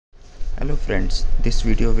Hello friends, this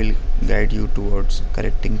video will guide you towards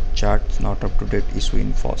correcting charts not up to date issue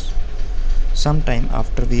in FOS. Sometime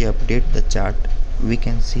after we update the chart, we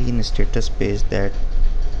can see in status page that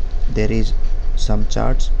there is some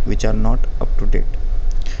charts which are not up to date.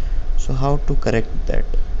 So how to correct that?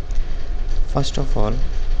 First of all,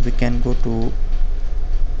 we can go to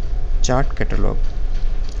chart catalog.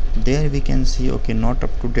 There we can see not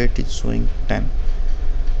up to date is showing 10.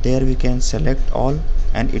 There we can select all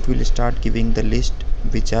and it will start giving the list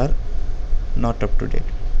which are not up to date.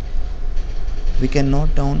 We can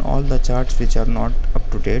note down all the charts which are not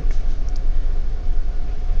up to date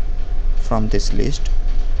from this list,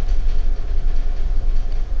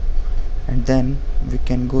 and then we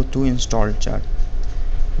can go to install chart.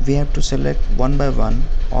 We have to select one by one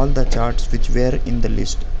all the charts which were in the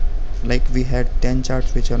list. Like we had 10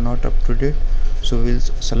 charts which are not up to date, so we'll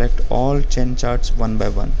select all 10 charts one by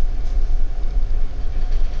one.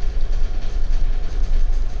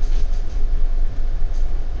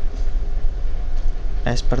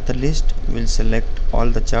 As per the list, we'll select all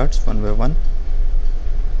the charts one by one.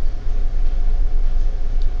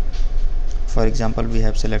 For example, we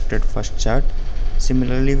have selected first chart.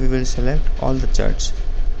 Similarly, we will select all the charts.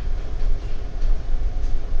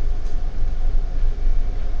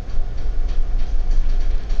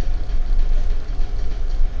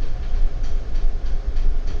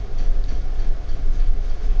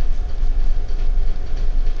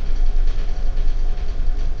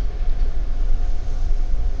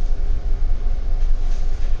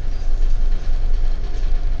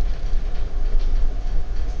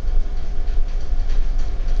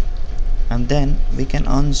 And then we can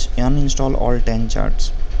uninstall all 10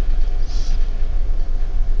 charts.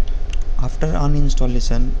 After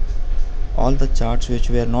uninstallation, all the charts which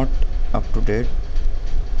were not up to date,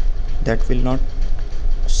 that will not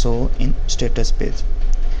show in status page.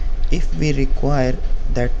 If we require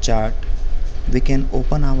that chart, we can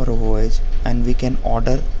open our FOS and we can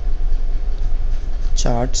order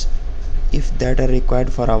charts if that are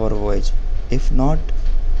required for our FOS. If not,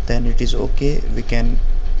 then it is okay. We can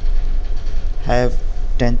have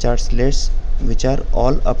 10 charts lists which are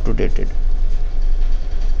all up to date.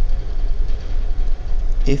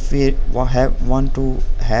 If we want to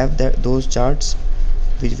have those charts,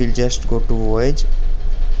 we will just go to FOS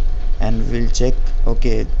and we'll check.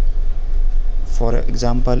 For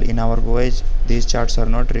example, in our FOS these charts are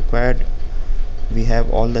not required. We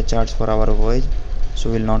have all the charts for our FOS,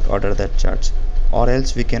 so we'll not order that charts, or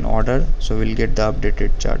else we can order, so we'll get the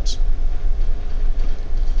updated charts.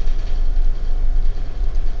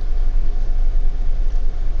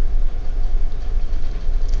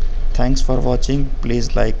 Thanks for watching.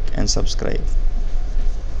 Please like and subscribe.